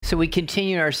So we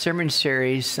continue our sermon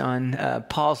series on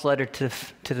Paul's letter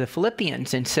to the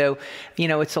Philippians. And so,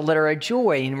 it's a letter of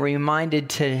joy. And we're reminded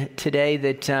today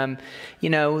that,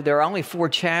 there are only 4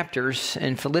 chapters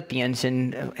in Philippians.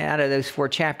 And out of those 4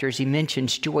 chapters, he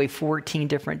mentions joy 14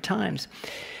 different times.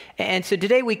 And so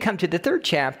today we come to the 3rd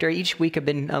chapter. Each week I've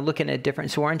been looking at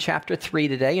different. So we're in chapter 3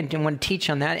 today and I want to teach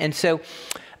on that. And so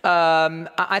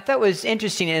I thought it was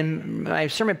interesting in my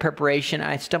sermon preparation,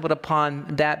 I stumbled upon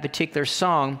that particular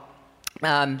song.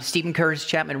 Stephen Curtis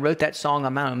Chapman wrote that song, I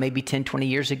don't know, maybe 10, 20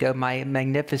 years ago, My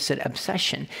Magnificent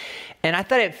Obsession. And I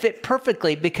thought it fit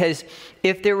perfectly because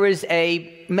if there was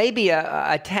maybe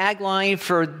a tagline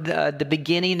for the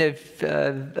beginning of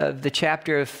the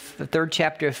chapter of the 3rd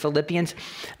chapter of Philippians,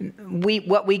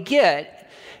 what we get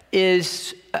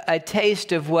is a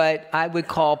taste of what I would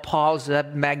call Paul's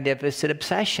magnificent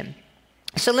obsession.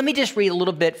 So let me just read a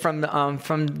little bit from the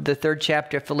 3rd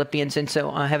chapter of Philippians, and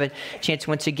so I have a chance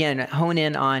once again to hone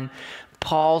in on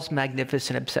Paul's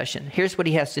magnificent obsession. Here's what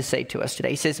he has to say to us today.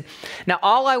 He says, "Now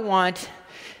all I want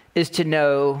is to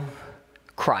know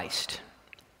Christ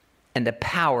and the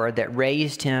power that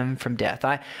raised him from death.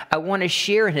 I want to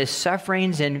share in his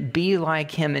sufferings and be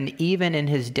like him, and even in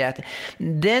his death.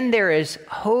 Then there is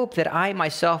hope that I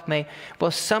myself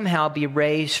will somehow be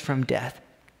raised from death.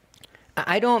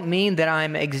 I don't mean that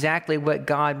I'm exactly what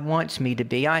God wants me to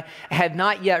be. I have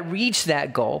not yet reached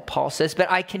that goal," Paul says, "but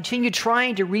I continue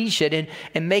trying to reach it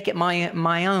and make it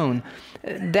my own.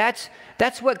 That's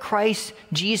what Christ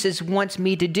Jesus wants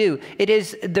me to do. It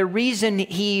is the reason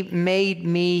he made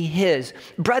me his.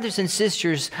 Brothers and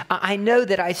sisters, I know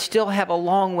that I still have a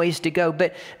long ways to go,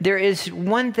 but there is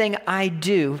one thing I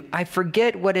do. I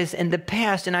forget what is in the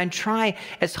past, and I try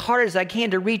as hard as I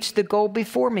can to reach the goal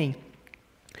before me.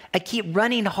 I keep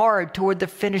running hard toward the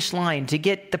finish line to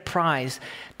get the prize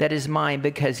that is mine,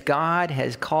 because God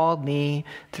has called me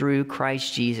through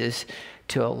Christ Jesus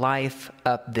to a life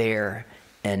up there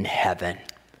in heaven."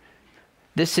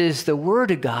 This is the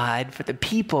word of God for the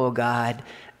people of God.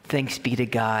 Thanks be to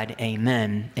God.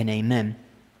 Amen and amen.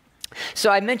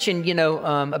 So I mentioned,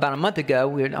 about a month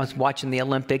ago, I was watching the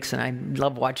Olympics, and I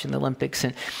love watching the Olympics.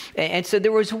 And so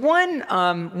there was one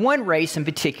race in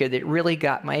particular that really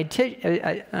got my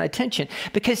attention.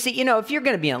 Because, see, if you're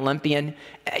going to be an Olympian,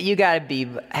 you got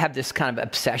to have this kind of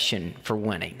obsession for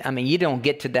winning. I mean, you don't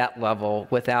get to that level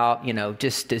without,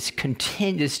 just this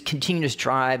continuous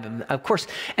drive. Of course,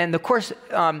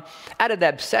 out of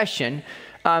that obsession,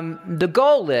 the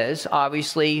goal is,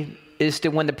 obviously, is to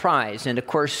win the prize. And of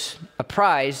course, a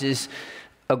prize is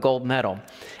a gold medal.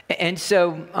 And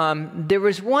so there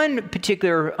was one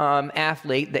particular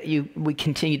athlete that we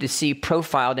continue to see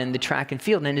profiled in the track and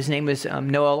field, and his name was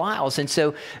Noah Lyles. And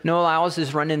so Noah Lyles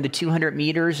is running the 200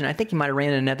 meters, and I think he might have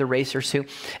ran another race or two.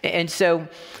 And so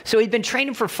he'd been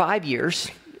training for 5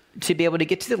 years to be able to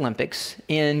get to the Olympics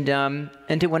and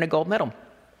to win a gold medal.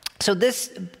 So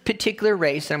this particular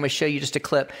race, and I'm going to show you just a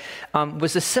clip,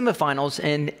 was the semifinals,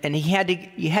 and you had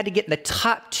to get in the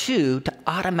top 2 to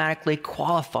automatically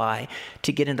qualify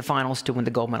to get in the finals to win the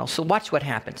gold medal. So watch what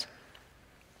happens.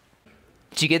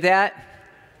 Did you get that?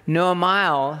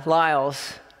 Noah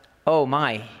Lyles, oh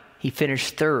my, he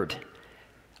finished 3rd.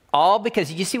 All because,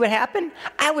 did you see what happened?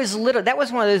 That was one of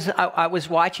those, I was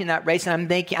watching that race and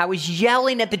I was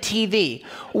yelling at the TV.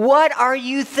 What are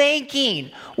you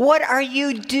thinking? What are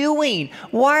you doing?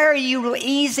 Why are you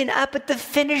easing up at the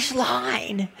finish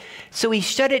line? So he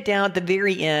shut it down at the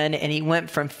very end, and he went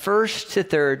from 1st to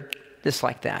 3rd, just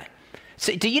like that.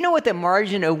 So do you know what the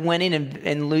margin of winning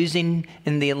and losing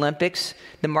in the Olympics,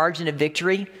 the margin of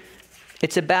victory?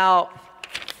 It's about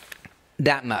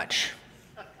that much.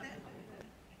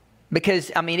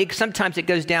 Because, sometimes it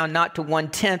goes down not to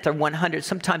 1/10 or 100.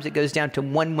 Sometimes it goes down to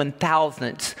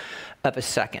 1/1000th of a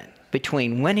second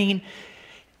between winning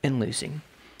and losing.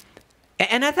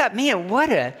 And I thought, man, what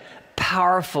a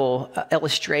powerful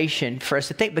illustration for us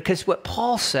to think. Because what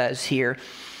Paul says here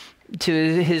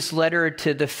to his letter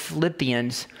to the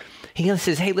Philippians, he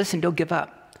says, hey, listen, don't give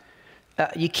up.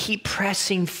 You keep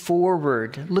pressing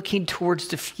forward, looking towards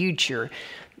the future.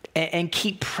 And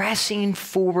keep pressing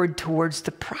forward towards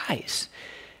the prize.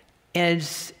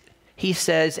 As he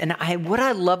says, and what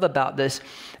I love about this,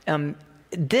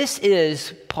 this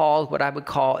is Paul, what I would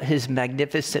call his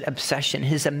magnificent obsession.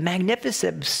 His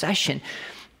magnificent obsession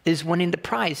is winning the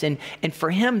prize. And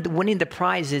for him, winning the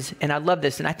prize is, and I love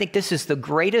this, and I think this is the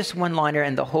greatest one-liner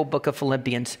in the whole book of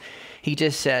Philippians. He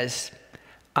just says,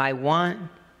 all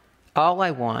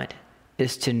I want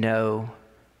is to know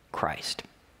Christ.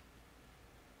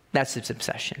 That's his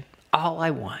obsession. All I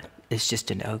want is just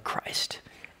to know Christ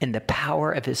and the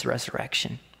power of his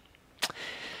resurrection.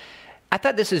 I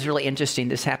thought this was really interesting.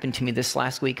 This happened to me this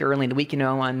last week, early in the week.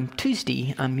 On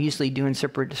Tuesday, I'm usually doing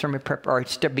sermon prep, or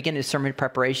beginning sermon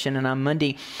preparation, and on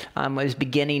Monday, I was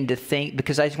beginning to think,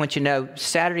 because I just want you to know,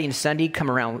 Saturday and Sunday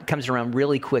comes around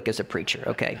really quick as a preacher.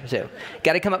 Okay, so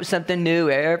got to come up with something new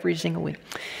every single week.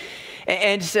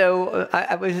 And so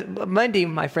I was Monday.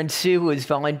 My friend Sue was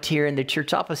volunteering in the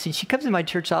church office, and she comes in my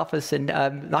church office and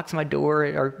knocks on my door,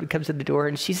 or comes to the door,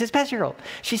 and she says, "Pastor Harold,"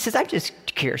 she says, "I'm just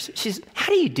curious." She says,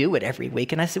 "How do you do it every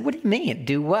week?" And I said, "What do you mean,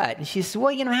 do what?" And she says,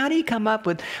 "Well, how do you come up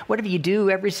with whatever you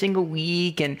do every single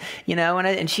week?" And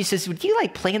and she says, "Would you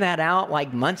plan that out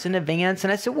like months in advance?"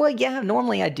 And I said, "Well, yeah,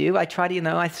 normally I do. I try to,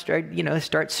 I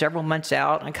start several months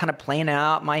out. I kind of plan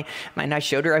out and I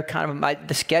showed her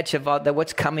the sketch of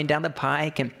what's coming down the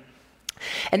pike, and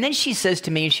then she says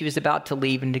to me, she was about to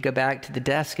leave and to go back to the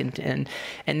desk, and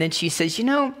then she says,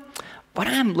 what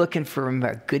I'm looking for in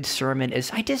a good sermon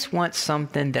is I just want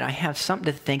something that I have something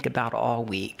to think about all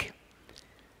week.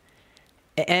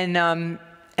 And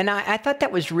I thought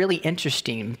that was really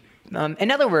interesting.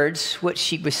 In other words, what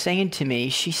she was saying to me,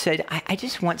 she said, I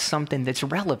just want something that's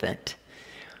relevant.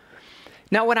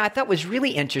 Now, what I thought was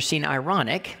really interesting,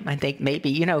 ironic, I think maybe,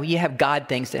 you have God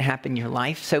things that happen in your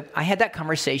life. So I had that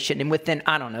conversation, and within,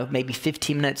 maybe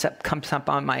 15 minutes, comes up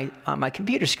on my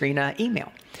computer screen,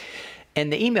 email.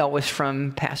 And the email was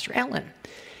from Pastor Ellen.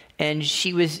 And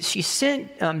she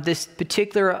sent this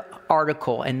particular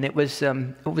article, and it was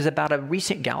about a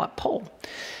recent Gallup poll.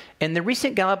 And the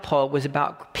recent Gallup poll was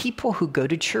about people who go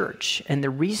to church and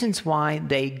the reasons why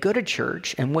they go to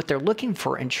church and what they're looking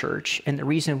for in church and the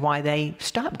reason why they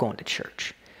stop going to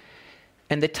church.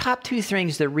 And the top two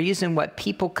things, the reason what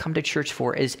people come to church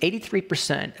for is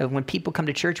 83% of when people come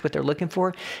to church, what they're looking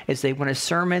for is they want a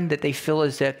sermon that they feel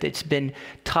as if it's been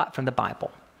taught from the Bible,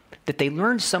 that they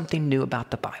learned something new about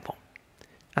the Bible.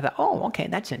 I thought, oh, okay,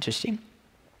 that's interesting.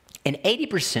 And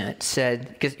 80%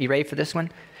 said, you ready for this one?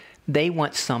 They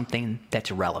want something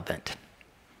that's relevant.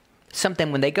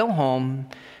 Something when they go home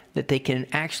that they can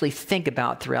actually think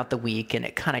about throughout the week, and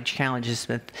it kind of challenges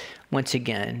them once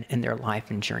again in their life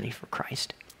and journey for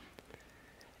Christ.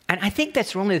 And I think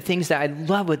that's one of the things that I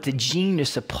love with the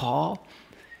genius of Paul,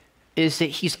 is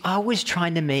that he's always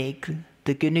trying to make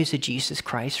the good news of Jesus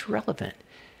Christ relevant,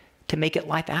 to make it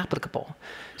life applicable.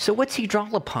 So what's he draw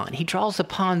upon? He draws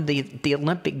upon the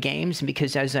Olympic Games,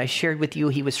 because as I shared with you,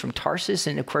 he was from Tarsus.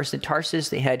 And of course, in Tarsus,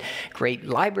 they had great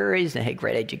libraries, they had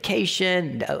great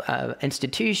education,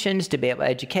 institutions to be able to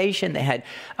education. They had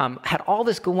all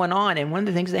this going on. And one of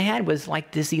the things they had was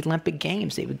like this Olympic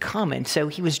Games. They would come. And so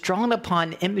he was drawing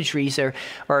upon imageries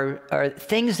or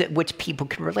things that which people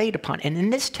could relate upon. And in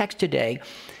this text today,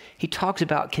 he talks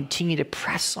about continue to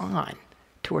press on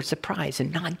towards the prize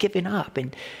and not giving up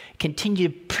and continue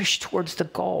to push towards the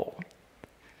goal.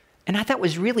 And I thought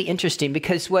was really interesting,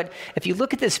 because if you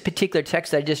look at this particular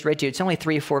text that I just read to you, it's only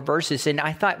 3 or 4 verses. And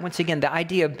I thought, once again, the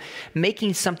idea of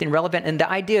making something relevant, and the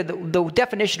idea, the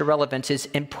definition of relevance is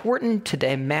important to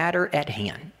the matter at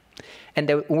hand. And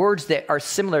the words that are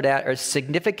similar to that are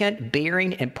significant,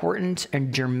 bearing, importance,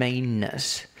 and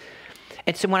germaneness.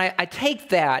 And so when I take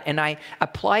that and I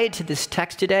apply it to this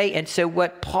text today, and so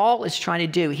what Paul is trying to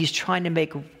do, he's trying to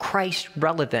make Christ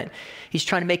relevant. He's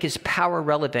trying to make his power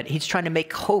relevant. He's trying to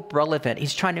make hope relevant.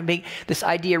 He's trying to make this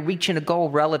idea of reaching a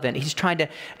goal relevant. He's trying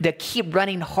to keep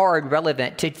running hard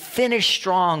relevant, to finish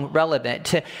strong relevant,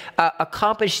 to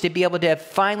accomplish, to be able to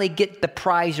finally get the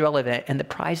prize relevant. And the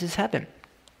prize is heaven.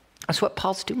 That's what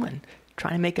Paul's doing,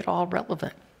 trying to make it all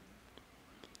relevant.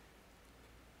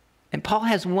 And Paul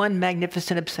has one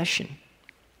magnificent obsession: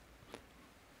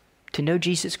 to know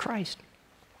Jesus Christ.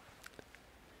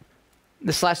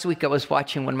 This last week I was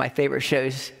watching one of my favorite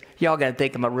shows. Y'all gonna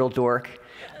think I'm a real dork.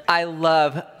 I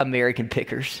love American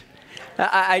Pickers.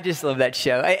 I just love that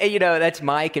show. That's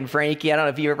Mike and Frankie. I don't know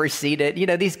if you've ever seen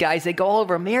it. These guys, they go all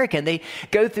over America, and they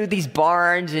go through these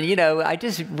barns, and, I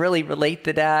just really relate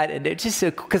to that. And it's just so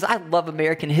cool, because I love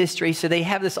American history. So they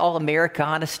have this all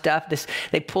Americana stuff.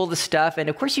 They pull the stuff. And,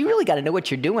 of course, you really got to know what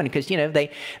you're doing, because,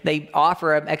 they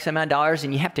offer X amount of dollars,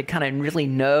 and you have to kind of really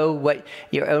know what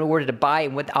you're in order to buy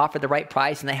and what to offer the right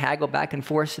price, and they haggle back and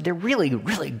forth. So they're really,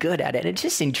 really good at it. And it's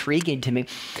just intriguing to me.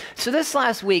 So this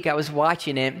last week I was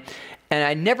watching it, and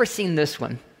I'd never seen this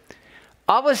one.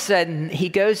 All of a sudden, he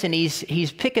goes and he's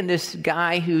picking this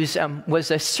guy who's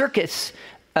was a circus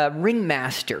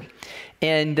ringmaster.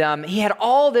 And he had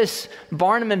all this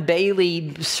Barnum and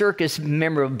Bailey circus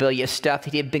memorabilia stuff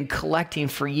that he had been collecting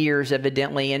for years,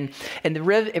 evidently. And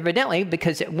evidently,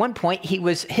 because at one point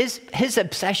his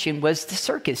obsession was the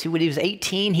circus. When he was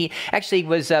 18, he actually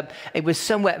was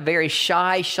somewhat very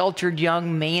shy, sheltered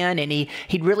young man, and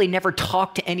he'd really never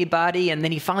talked to anybody. And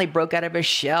then he finally broke out of his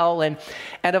shell. And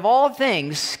out of all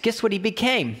things, guess what he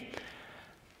became?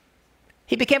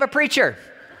 He became a preacher.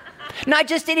 Not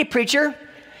just any preacher.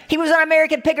 He was on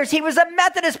American Pickers. He was a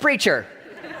Methodist preacher.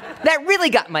 That really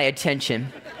got my attention.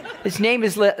 His name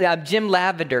is Jim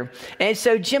Lavender. And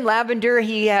so Jim Lavender,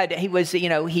 he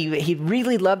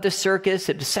really loved the circus.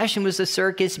 His obsession was the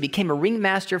circus. He became a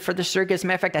ringmaster for the circus.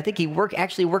 Matter of fact, I think he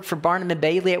actually worked for Barnum and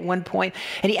Bailey at one point.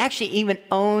 And he actually even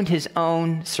owned his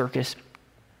own circus.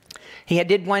 He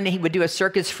would do a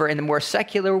circus in the more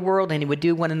secular world, and he would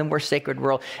do one in the more sacred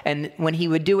world. And when he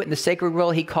would do it in the sacred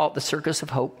world, he called it the Circus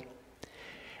of Hope.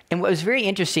 And what was very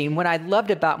interesting, what I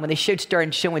loved about when they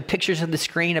started showing pictures on the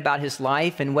screen about his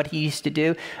life and what he used to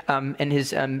do in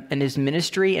his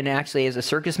ministry and actually as a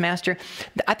circus master,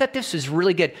 I thought this was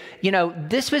really good.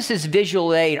 This was his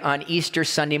visual aid on Easter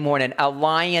Sunday morning, a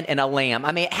lion and a lamb.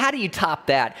 I mean, how do you top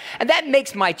that? And that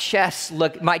makes my chess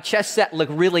set look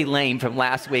really lame from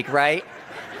last week, right?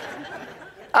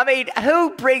 I mean, who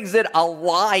brings in a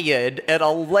lion and a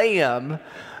lamb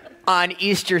on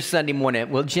Easter Sunday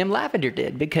morning? Well, Jim Lavender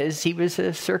did, because he was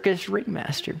a circus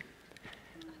ringmaster.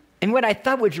 And what I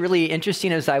thought was really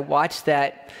interesting as I watched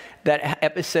that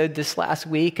episode this last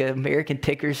week of American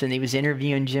Pickers, and he was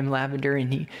interviewing Jim Lavender,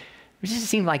 and it just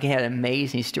seemed like he had an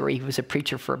amazing story. He was a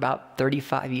preacher for about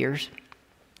 35 years.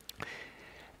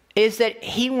 Is that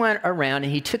he went around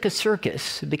and he took a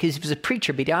circus because he was a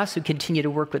preacher, but he also continued to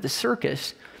work with the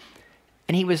circus.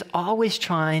 And he was always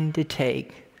trying to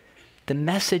take the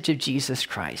message of Jesus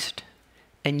Christ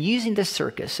and using the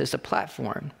circus as a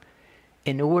platform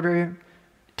in order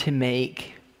to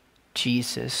make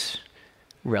Jesus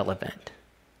relevant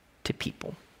to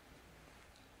people.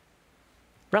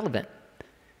 Relevant.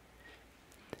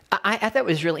 I thought it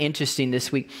was really interesting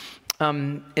this week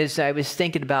as I was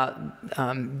thinking about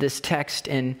this text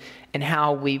and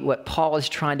how what Paul is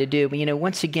trying to do. But,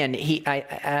 once again,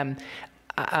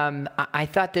 I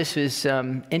thought this was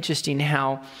interesting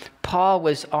how Paul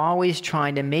was always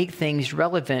trying to make things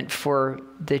relevant for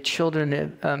the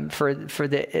children, for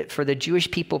the Jewish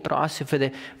people, but also for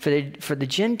the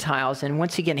Gentiles. And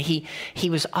once again, he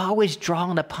was always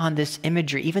drawing upon this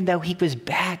imagery, even though he was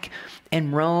back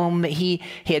in Rome. He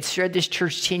had started this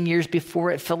church 10 years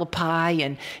before at Philippi,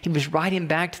 and he was writing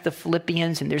back to the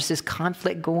Philippians, and there's this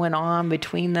conflict going on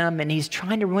between them, and he's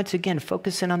trying to once again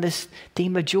focus in on this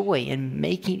theme of joy and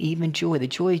making even joy, the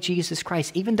joy of Jesus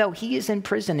Christ, even though he is in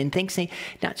prison and thinks he's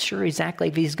not sure exactly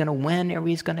if he's going to win or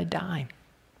he's going to die.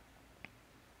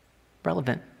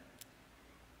 Relevant.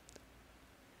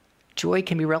 Joy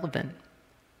can be relevant.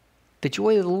 The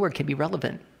joy of the Lord can be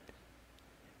relevant.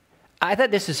 I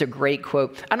thought this is a great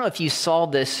quote. I don't know if you saw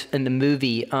this in the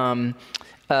movie of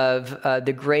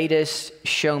The Greatest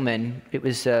Showman. It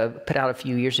was put out a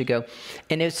few years ago.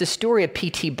 And it's the story of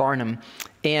P.T. Barnum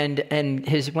and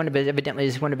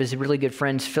evidently one of his really good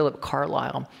friends, Philip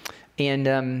Carlyle.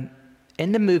 And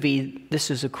in the movie,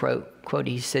 this is a quote.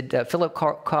 He said, Philip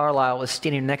Carlyle was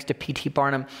standing next to P.T.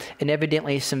 Barnum, and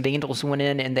evidently some vandals went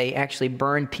in and they actually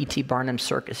burned P.T. Barnum's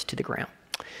circus to the ground.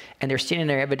 And they're standing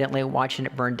there evidently watching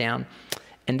it burn down.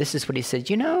 And this is what he said.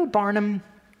 Barnum,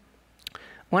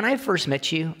 when I first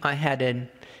met you, I had an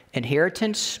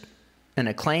inheritance, an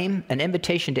acclaim, an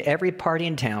invitation to every party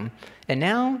in town. And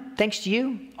now, thanks to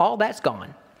you, all that's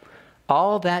gone.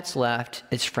 All that's left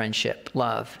is friendship,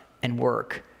 love, and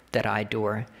work that I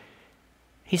adore.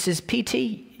 He says,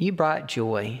 P.T., you brought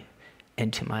joy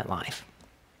into my life.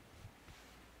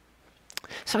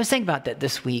 So I was thinking about that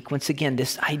this week. Once again,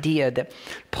 this idea that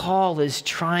Paul is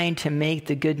trying to make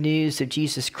the good news of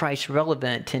Jesus Christ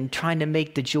relevant and trying to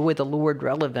make the joy of the Lord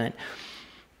relevant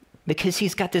because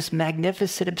he's got this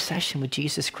magnificent obsession with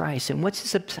Jesus Christ. And what's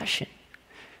his obsession?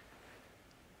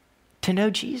 To know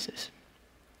Jesus.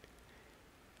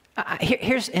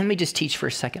 Let me just teach for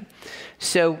a second.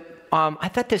 So I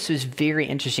thought this was very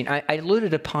interesting. I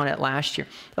alluded upon it last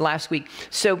week.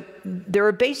 So there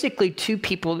are basically two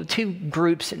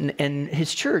groups in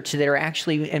his church that are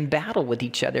actually in battle with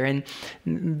each other. And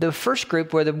the first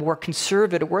group were the more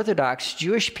conservative Orthodox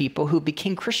Jewish people who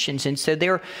became Christians. And so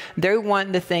they're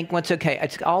wanting to think, well,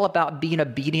 it's all about being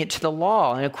obedient to the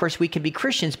law. And of course, we can be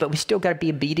Christians, but we still got to be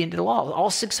obedient to the law. All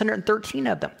 613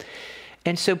 of them.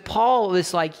 And so Paul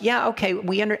was like, yeah, okay,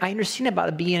 I understand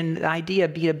about the idea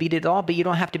of being obedient to the law, but you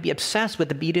don't have to be obsessed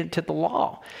with obedient to the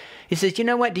law. He says, you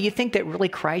know what? Do you think that really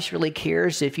Christ really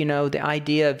cares if, the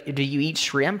idea of do you eat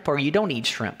shrimp or you don't eat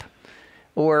shrimp?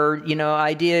 Or,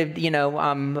 idea of,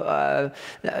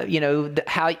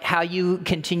 how you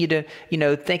continue to,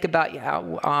 think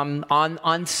about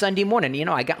on Sunday morning.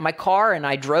 I got my car and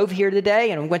I drove here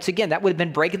today. And once again, that would have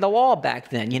been breaking the law back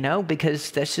then,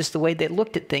 because that's just the way they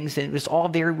looked at things. And it was all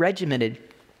very regimented.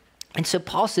 And so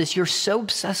Paul says, you're so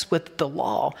obsessed with the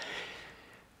law,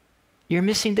 you're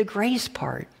missing the grace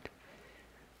part.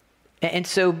 And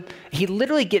so he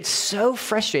literally gets so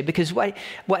frustrated because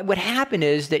what happened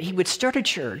is that he would start a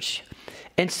church.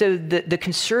 And so the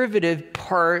conservative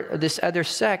part of this other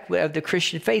sect of the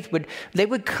Christian faith they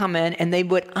would come in and they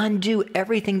would undo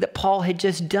everything that Paul had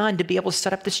just done to be able to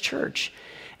set up this church.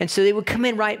 And so they would come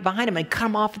in right behind him and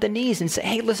come off the knees and say,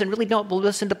 hey, listen, really don't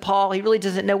listen to Paul. He really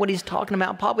doesn't know what he's talking about.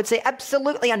 And Paul would say,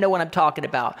 absolutely, I know what I'm talking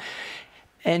about.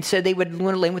 And so they would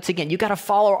literally, once again, you got to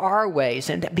follow our ways.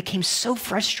 And that became so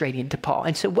frustrating to Paul.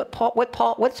 And so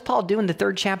what's Paul do in the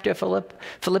 3rd chapter of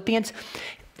Philippians?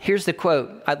 Here's the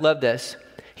quote. I love this.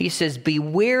 He says,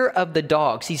 beware of the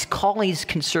dogs. He's calling these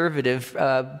conservative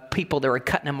people that are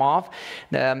cutting him off.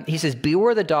 He says,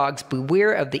 beware of the dogs,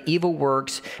 beware of the evil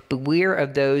works, beware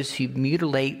of those who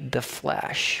mutilate the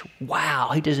flesh.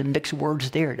 Wow, he doesn't mix words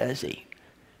there, does he?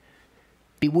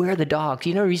 Beware the dogs.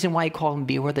 The reason why he called them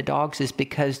beware the dogs is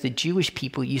because the Jewish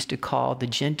people used to call the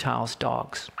Gentiles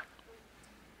dogs.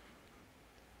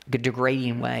 A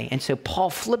degrading way. And so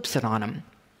Paul flips it on them.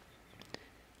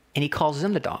 And he calls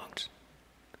them the dogs.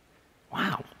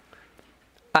 Wow.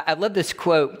 I love this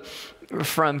quote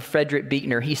from Frederick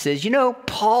Buechner. He says,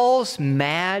 Paul's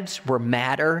mads were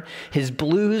madder, his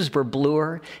blues were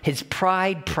bluer, his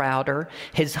pride prouder,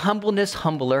 his humbleness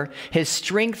humbler, his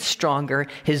strength stronger,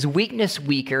 his weakness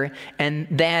weaker, and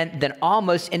than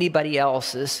almost anybody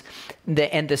else's.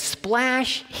 And the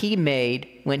splash he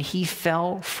made when he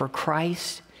fell for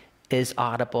Christ is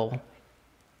audible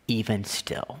even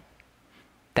still.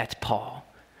 That's Paul.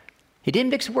 He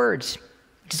didn't mix words.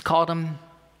 He just called them,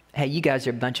 hey, you guys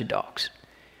are a bunch of dogs.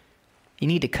 You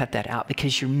need to cut that out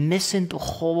because you're missing the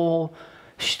whole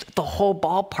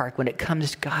ballpark when it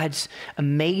comes to God's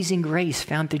amazing grace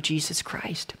found through Jesus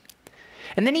Christ.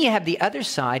 And then you have the other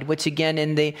side, which again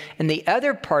in the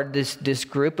other part of this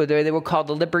group, they were called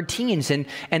the libertines, and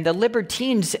the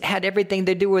libertines had everything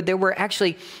to do with. They were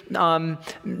actually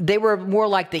they were more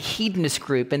like the hedonist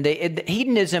group, and the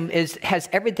hedonism has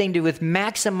everything to do with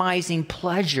maximizing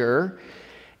pleasure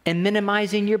and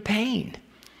minimizing your pain.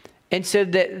 And so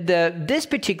this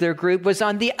particular group was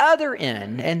on the other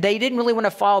end, and they didn't really want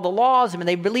to follow the laws. I mean,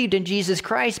 they believed in Jesus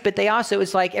Christ, but they also,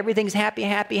 it's like everything's happy,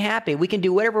 happy, happy. We can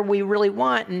do whatever we really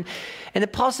want. And the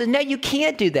Paul says, no, you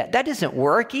can't do that. That doesn't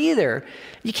work either.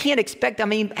 You can't expect,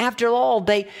 after all,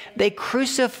 they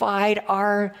crucified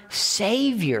our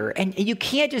Savior. And you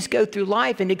can't just go through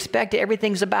life and expect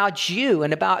everything's about you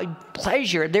and about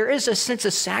pleasure. There is a sense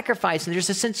of sacrifice, and there's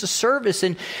a sense of service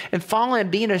and following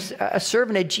and being a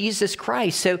servant of Jesus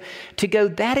Christ. So to go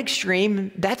that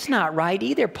extreme, that's not right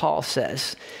either, Paul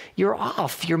says. You're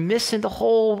off. You're missing the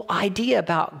whole idea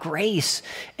about grace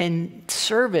and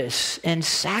service and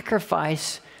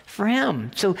sacrifice for him.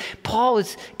 So Paul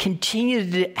is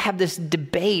continuing to have this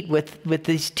debate with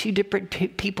these two different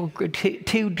people,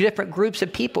 two different groups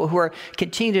of people who are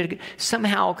continuing to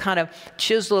somehow kind of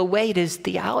chisel away at his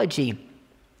theology.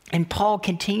 And Paul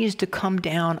continues to come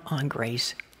down on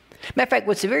grace. Matter of fact,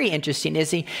 what's very interesting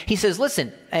is he says,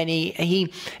 listen, and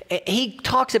he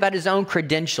talks about his own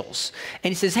credentials.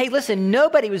 And he says, hey, listen,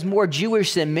 nobody was more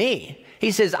Jewish than me.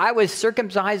 He says, I was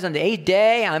circumcised on the 8th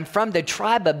day. I'm from the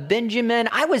tribe of Benjamin.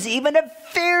 I was even a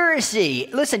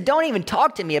Pharisee. Listen, don't even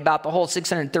talk to me about the whole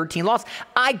 613 laws.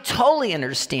 I totally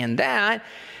understand that.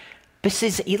 But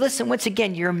says, listen, once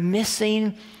again, you're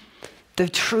missing the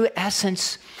true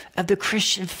essence of the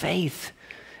Christian faith.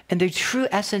 And the true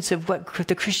essence of what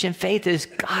the Christian faith is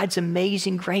God's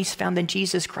amazing grace found in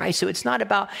Jesus Christ. So it's not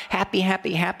about happy,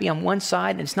 happy, happy on one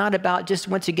side. And it's not about just,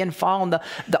 once again, following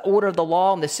the order of the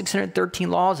law and the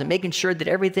 613 laws and making sure that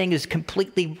everything is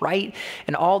completely right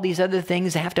and all these other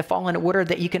things that have to fall in order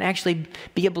that you can actually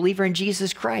be a believer in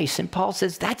Jesus Christ. And Paul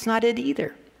says that's not it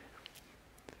either.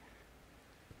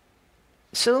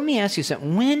 So let me ask you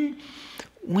something.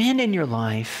 When in your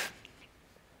life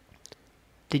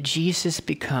did Jesus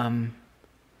become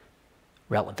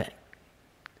relevant?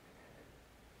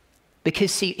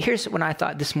 Because see, here's what I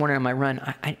thought this morning on my run.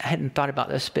 I hadn't thought about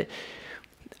this, but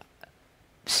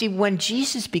see, when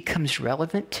Jesus becomes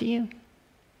relevant to you,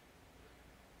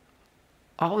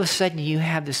 all of a sudden you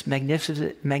have this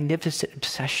magnificent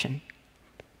obsession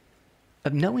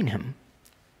of knowing him.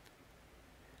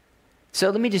 So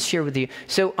let me just share with you.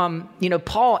 So,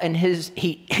 Paul and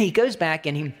he goes back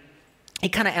and he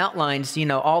kind of outlines,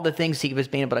 all the things he was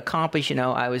being able to accomplish.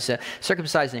 I was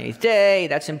circumcised on the 8th day.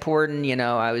 That's important.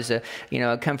 I was,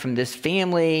 I come from this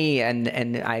family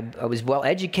and I was well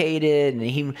educated. And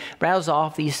he rattles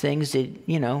off these things that,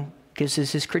 gives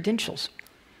us his credentials.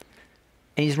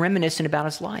 And he's reminiscent about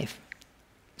his life.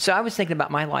 So I was thinking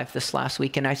about my life this last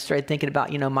week, and I started thinking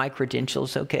about, my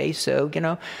credentials. Okay, so,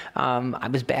 I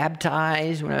was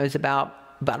baptized when I was about,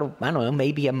 I don't know,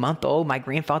 maybe a month old. My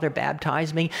grandfather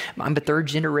baptized me. I'm a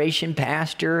third-generation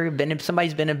pastor.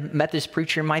 Somebody's been a Methodist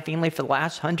preacher in my family for the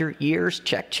last 100 years.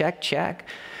 Check, check, check.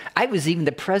 I was even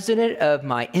the president of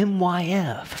my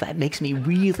MYF. That makes me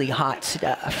really hot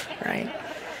stuff, right?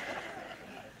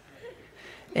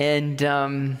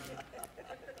 And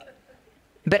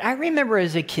but I remember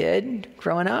as a kid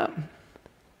growing up,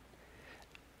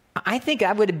 I think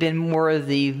I would have been more of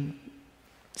the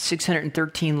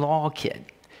 613 law kid,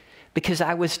 because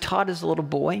I was taught as a little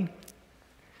boy,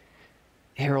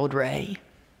 Harold Ray,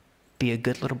 be a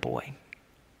good little boy,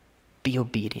 be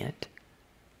obedient.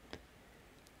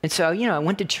 And so, I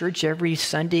went to church every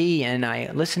Sunday, and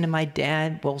I listened to my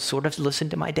dad, sort of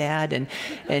listened to my dad, and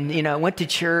I went to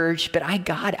church, but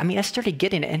I started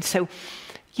getting it. And so,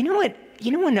 what?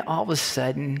 When all of a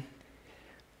sudden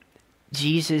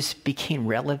Jesus became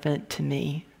relevant to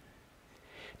me?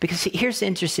 Because here's the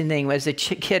interesting thing. As a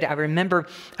kid, I remember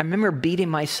beating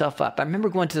myself up. I remember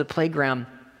going to the playground,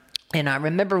 and I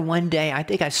remember one day, I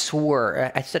think I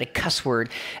swore. I said a cuss word,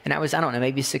 and I was,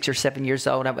 maybe 6 or 7 years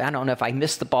old. I don't know if I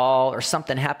missed the ball or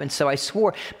something happened, so I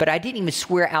swore. But I didn't even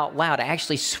swear out loud. I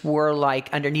actually swore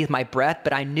like underneath my breath,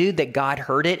 but I knew that God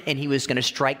heard it, and he was going to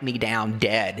strike me down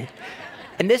dead.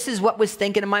 And this is what was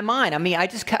thinking in my mind. I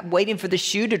just kept waiting for the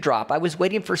shoe to drop. I was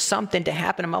waiting for something to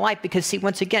happen in my life because, see,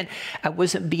 once again, I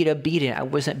wasn't being obedient. I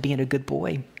wasn't being a good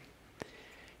boy.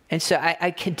 And so I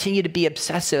continued to be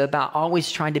obsessive about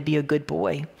always trying to be a good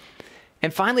boy.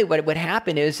 And finally, what would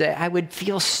happen is that I would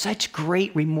feel such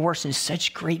great remorse and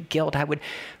such great guilt. I would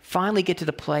finally get to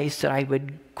the place that I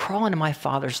would crawl into my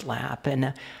father's lap,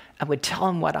 and I would tell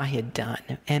him what I had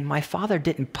done. And my father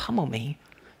didn't pummel me,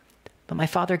 but my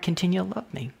father continued to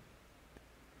love me.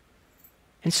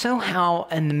 And somehow,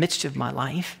 in the midst of my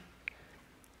life,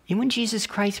 when Jesus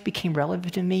Christ became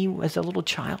relevant to me as a little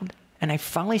child, and I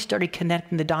finally started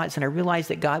connecting the dots, and I realized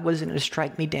that God wasn't going to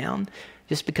strike me down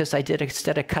just because I did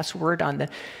a cuss word on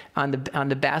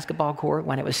the basketball court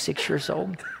when I was 6 years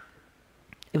old.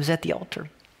 It was at the altar.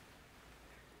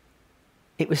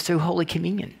 It was through Holy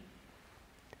Communion.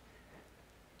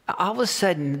 All of a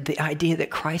sudden, the idea that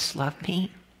Christ loved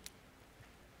me,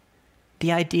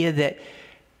 the idea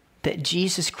that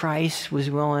Jesus Christ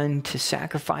was willing to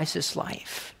sacrifice his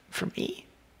life for me,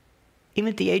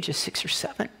 even at the age of 6 or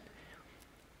 7,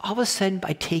 all of a sudden,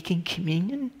 by taking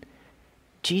communion,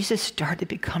 Jesus started to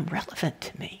become relevant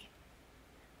to me.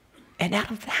 And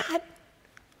out of that,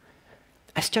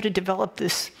 I started to develop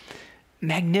this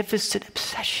magnificent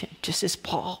obsession, just as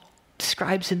Paul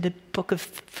describes in the book of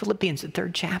Philippians, the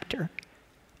 3rd chapter.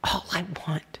 All I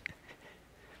want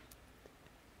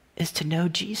is to know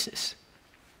Jesus.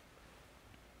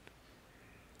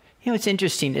 What's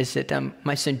interesting is that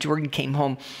my son Jordan came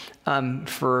home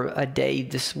for a day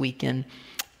this weekend.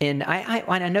 And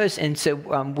I noticed, and so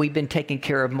we've been taking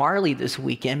care of Marley this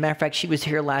weekend. Matter of fact, she was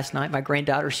here last night. My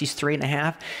granddaughter, she's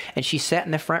 3.5, and she sat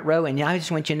in the front row. And I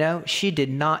just want you to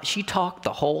know, she talked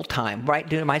the whole time, right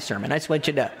during my sermon. I just want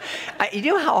you to know. You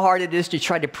know how hard it is to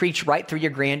try to preach right through your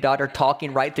granddaughter,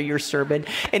 talking right through your sermon?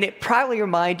 And it probably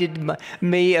reminded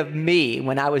me of me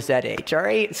when I was that age, all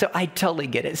right? So I totally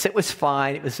get it. So it was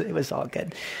fine. It was all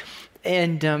good.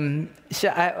 And so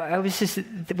I was just,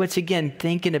 once again,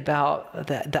 thinking about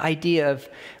the idea of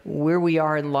where we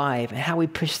are in life and how we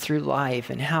push through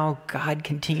life and how God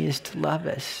continues to love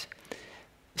us.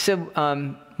 So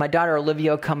my daughter Olivia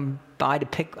will come by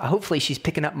to hopefully she's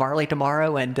picking up Marley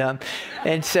tomorrow.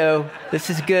 And so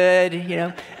this is good,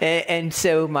 And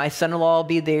so my son-in-law will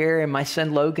be there, and my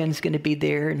son Logan's going to be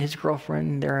there, and his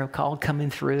girlfriend, they're all coming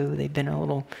through. They've been a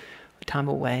little time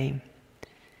away.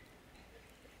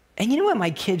 And you know what, my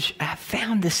kids, I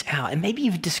found this out, and maybe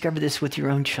you've discovered this with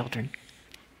your own children.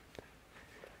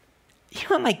 You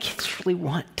know what my kids really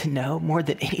want to know more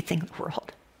than anything in the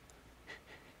world?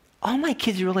 All my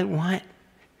kids really want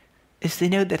is to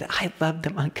know that I love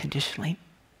them unconditionally,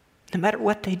 no matter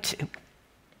what they do.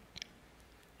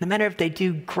 No matter if they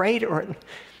do great or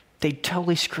they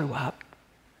totally screw up.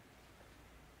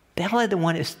 All they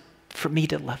want is for me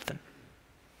to love them,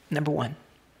 number one.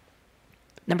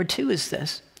 Number two is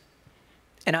this.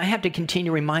 And I have to continue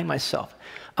to remind myself,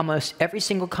 almost every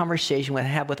single conversation I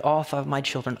have with all 5 of my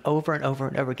children over and over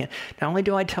and over again. Not only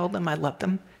do I tell them I love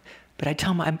them, but I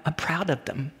tell them I'm proud of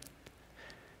them,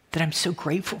 that I'm so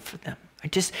grateful for them.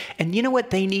 And you know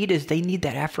what they need is they need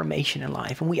that affirmation in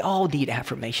life. And we all need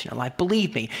affirmation in life.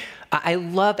 Believe me, I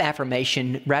love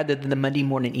affirmation rather than the Monday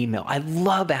morning email. I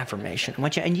love affirmation.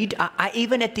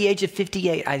 Even at the age of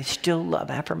 58, I still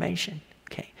love affirmation.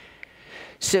 Okay.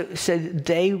 So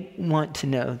they want to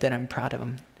know that I'm proud of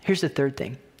them. Here's the third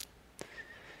thing.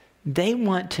 They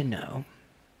want to know,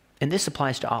 and this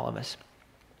applies to all of us,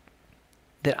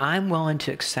 that I'm willing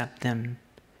to accept them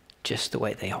just the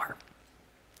way they are.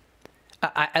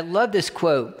 I love this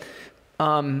quote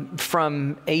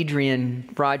from Adrian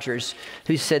Rogers,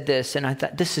 who said this, and I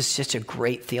thought this is such a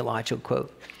great theological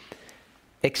quote.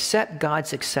 Accept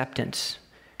God's acceptance.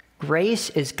 Grace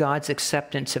is God's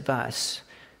acceptance of us.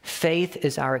 Faith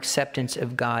is our acceptance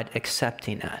of God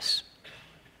accepting us.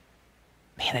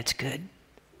 Man, that's good.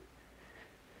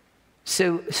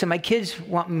 So my kids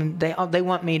want me, they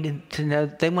want me to know,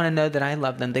 they want to know that I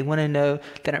love them. They want to know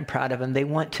that I'm proud of them. They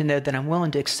want to know that I'm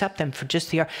willing to accept them for just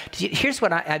the are. Here's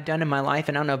what I've done in my life,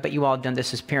 and I don't know, but you all have done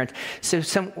this as parents. So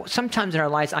sometimes in our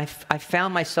lives, I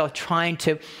found myself trying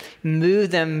to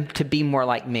move them to be more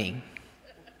like me,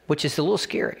 which is a little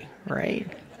scary, right?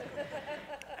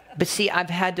 But see, I've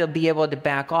had to be able to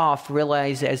back off,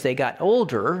 realize as they got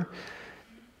older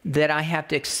that I have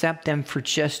to accept them for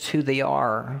just who they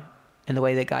are and the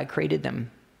way that God created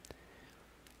them.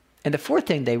 And the fourth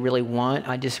thing they really want,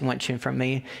 I just want you from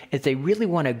me, is they really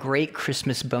want a great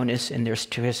Christmas bonus in their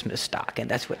Christmas stock. And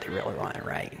that's what they really want,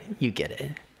 right? You get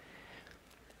it.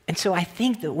 And so I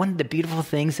think that one of the beautiful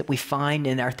things that we find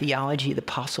in our theology of the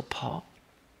Apostle Paul,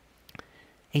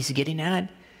 he's getting at,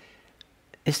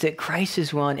 is that Christ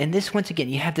is one. And this, once again,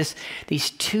 you have these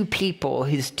two people,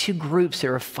 these two groups that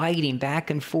are fighting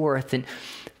back and forth. And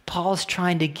Paul's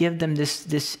trying to give them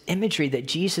this imagery that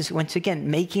Jesus, once again,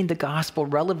 making the gospel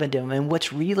relevant to them. And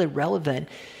what's really relevant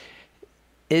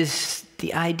is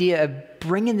the idea of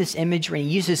bringing this imagery and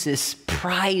uses this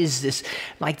prize, this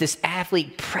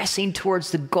athlete pressing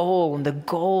towards the goal. And the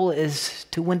goal is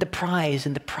to win the prize.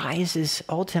 And the prize is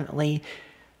ultimately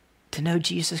to know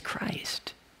Jesus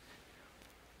Christ.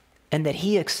 And that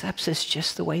he accepts us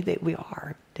just the way that we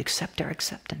are, to accept our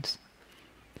acceptance.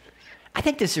 I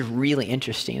think this is really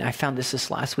interesting. I found this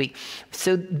last week.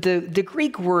 So the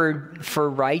Greek word for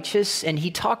righteous, and he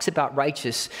talks about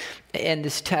righteous in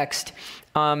this text,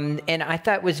 and I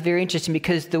thought it was very interesting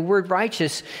because the word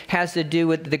righteous has to do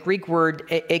with the Greek word.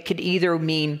 It could either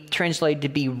mean translated to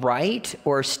be right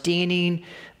or standing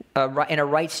in a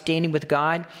right standing with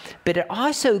God, but it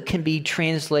also can be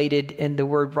translated in the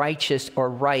word righteous or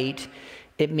right.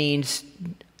 It means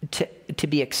to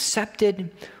be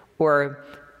accepted or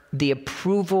the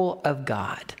approval of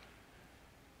God.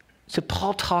 So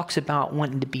Paul talks about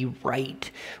wanting to be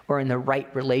right or in the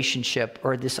right relationship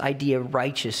or this idea of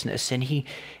righteousness. And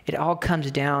it all comes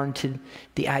down to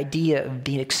the idea of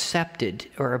being accepted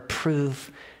or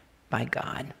approved by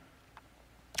God.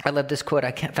 I love this quote.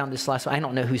 I found this last one. I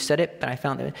don't know who said it, but I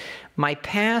found it. My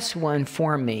past will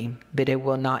inform me, but it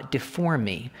will not deform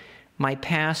me. My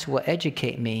past will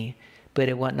educate me, but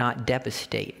it will not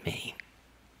devastate me.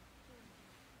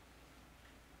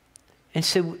 And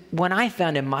so what I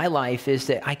found in my life is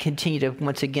that I continue to,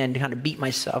 once again, kind of beat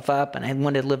myself up, and I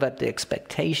wanted to live up to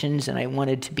expectations, and I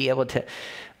wanted to be able to,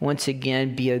 once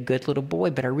again, be a good little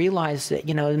boy. But I realized that,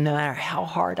 no matter how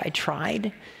hard I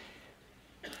tried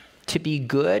to be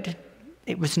good,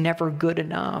 it was never good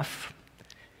enough.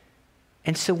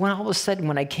 And so when all of a sudden,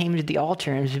 when I came to the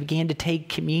altar and began to take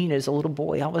communion as a little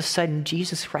boy, all of a sudden,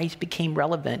 Jesus Christ became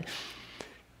relevant.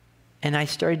 And I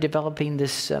started developing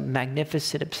this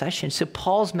magnificent obsession. So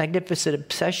Paul's magnificent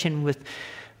obsession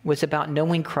was about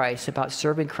knowing Christ, about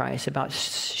serving Christ, about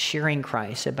sharing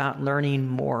Christ, about learning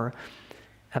more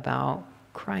about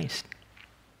Christ.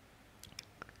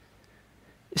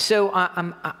 So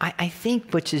I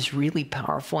think which is really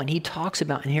powerful, and he talks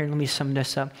about, and here, let me sum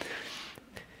this up.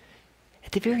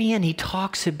 At the very end, he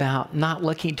talks about not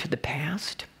looking to the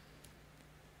past,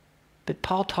 but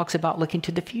Paul talks about looking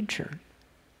to the future.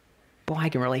 Boy, I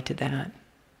can relate to that.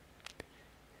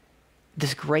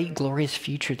 This great, glorious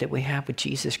future that we have with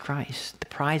Jesus Christ, the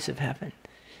prize of heaven.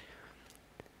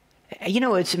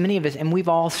 It's many of us, and we've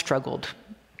all struggled.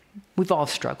 We've all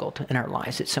struggled in our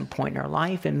lives at some point in our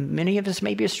life, and many of us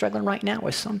maybe are struggling right now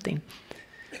with something.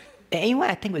 Anyway,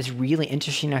 I think was really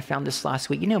interesting, I found this last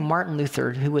week. You know, Martin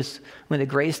Luther, who was one of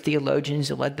the greatest theologians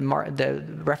who led the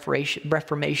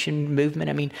Reformation movement.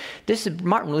 I mean,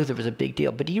 Martin Luther was a big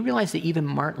deal. But do you realize that even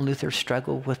Martin Luther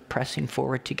struggled with pressing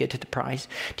forward to get to the prize?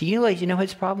 Do you realize, what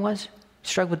his problem was?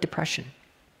 Struggled with depression.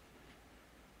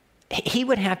 He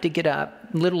would have to get up,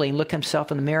 literally, and look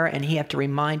himself in the mirror, and he have to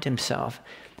remind himself.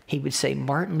 He would say,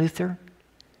 Martin Luther,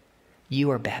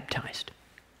 you are baptized.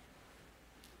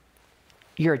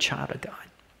 You're a child of God.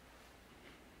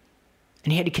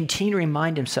 And he had to continue to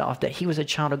remind himself that he was a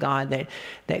child of God,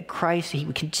 that Christ, he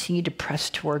would continue to press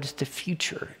towards the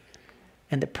future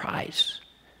and the prize.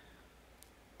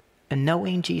 And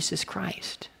knowing Jesus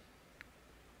Christ.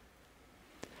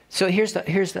 So here's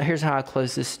how I'll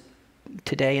close this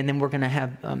today, and then we're going to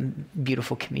have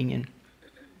beautiful communion.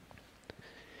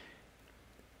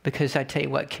 Because I tell you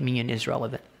what, communion is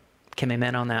relevant. Can we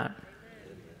amen on that?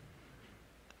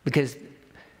 Because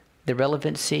the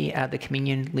relevancy of the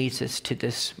communion leads us to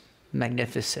this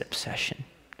magnificent obsession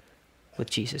with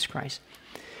Jesus Christ.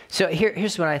 So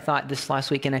here's what I thought this last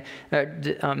week. And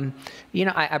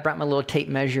I brought my little tape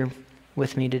measure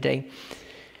with me today.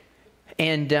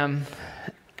 And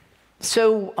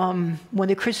so when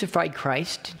they crucified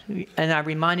Christ, and I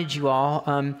reminded you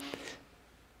all,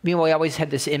 we always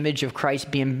had this image of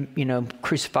Christ being,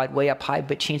 crucified way up high,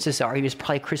 but chances are he was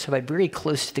probably crucified very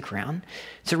close to the ground.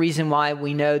 It's the reason why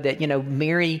we know that,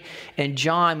 Mary and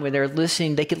John, when they're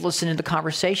listening, they could listen to the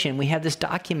conversation. We have this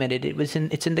documented.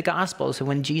 It's in the Gospels. So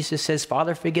when Jesus says,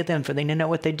 Father, forgive them, for they don't know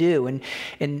what they do.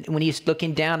 And when he's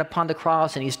looking down upon the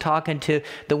cross and he's talking to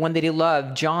the one that he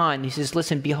loved, John, he says,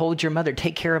 listen, behold your mother,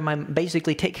 take care of my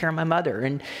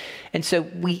mother. And so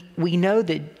we know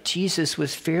that Jesus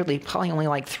was probably only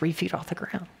like 3 feet off the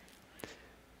ground.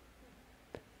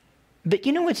 But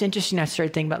you know what's interesting I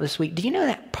started thinking about this week? Do you know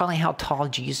that probably how tall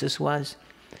Jesus was?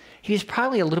 He was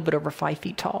probably a little bit over 5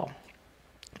 feet tall.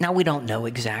 Now, we don't know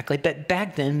exactly, but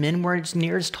back then, men were as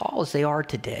near as tall as they are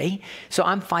today. So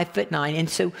I'm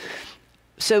 5'9",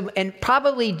 and and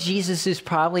probably Jesus is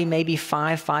probably maybe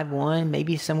 5'1",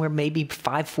 maybe somewhere, maybe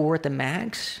 5'4" at the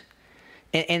max.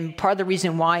 And part of the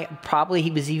reason why probably he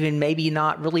was even maybe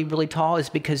not really, really tall is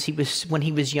because when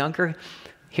he was younger,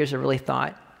 here's a really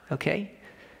thought, okay?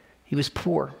 He was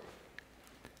poor.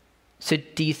 So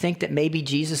do you think that maybe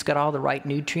Jesus got all the right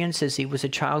nutrients as he was a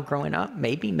child growing up?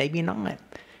 Maybe, maybe not.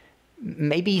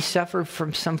 Maybe he suffered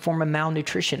from some form of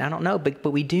malnutrition. I don't know, but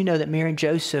we do know that Mary and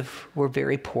Joseph were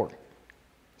very poor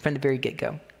from the very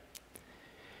get-go.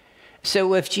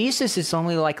 So if Jesus is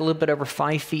only like a little bit over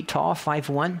 5 feet tall,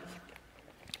 5'1",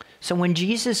 so when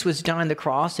Jesus was down on the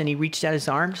cross and he reached out his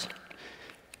arms,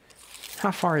 how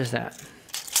far is that?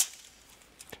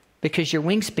 Because your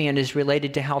wingspan is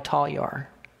related to how tall you are.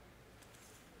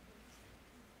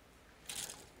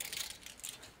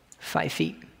 5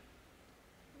 feet.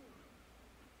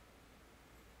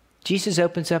 Jesus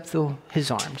opens up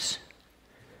his arms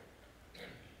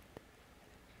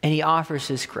and he offers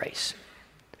his grace.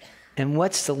 And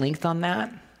what's the length on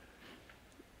that?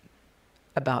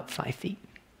 About 5 feet.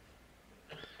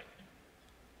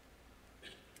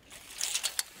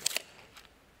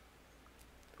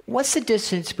 What's the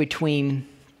distance between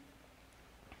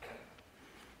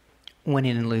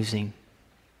winning and losing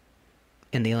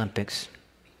in the Olympics?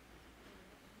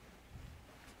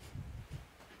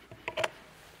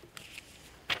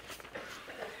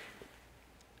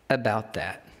 About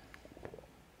that.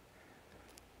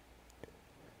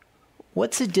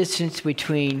 What's the distance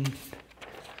between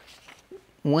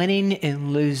winning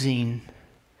and losing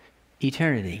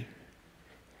eternity?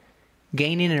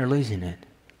 Gaining or losing it?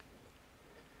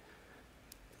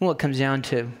 Well, it comes down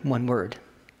to one word.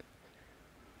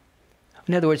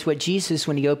 In other words, when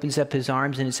he opens up his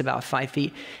arms and it's about 5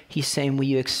 feet, he's saying, will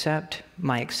you accept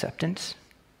my acceptance?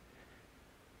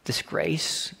 This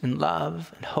grace and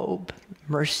love and hope,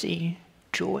 mercy,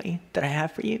 joy that I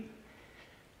have for you?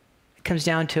 It comes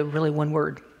down to really one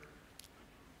word.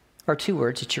 Or 2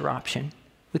 words, it's your option.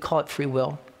 We call it free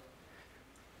will.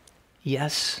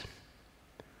 Yes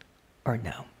or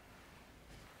no.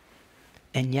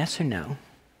 And yes or no,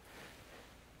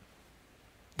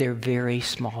 they're very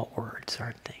small words,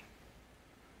 aren't they?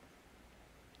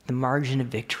 The margin of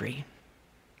victory,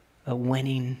 of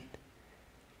winning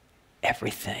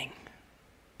everything,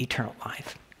 eternal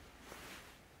life.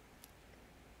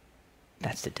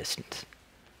 That's the distance.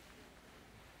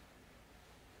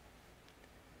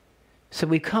 So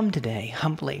we come today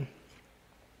humbly,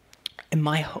 and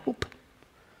my hope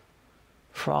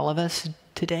for all of us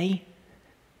today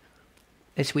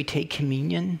as we take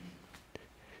communion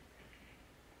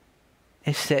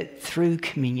is that through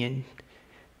communion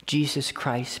Jesus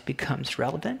Christ becomes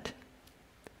relevant.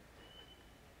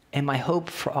 And my hope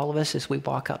for all of us as we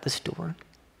walk out this door,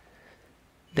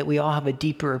 that we all have a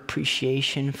deeper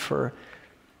appreciation for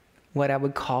what I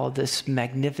would call this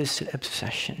magnificent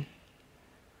obsession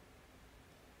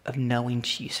of knowing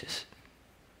Jesus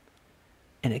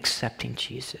and accepting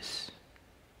Jesus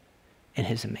and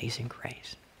his amazing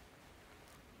grace.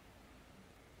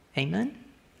 Amen?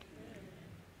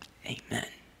 Amen.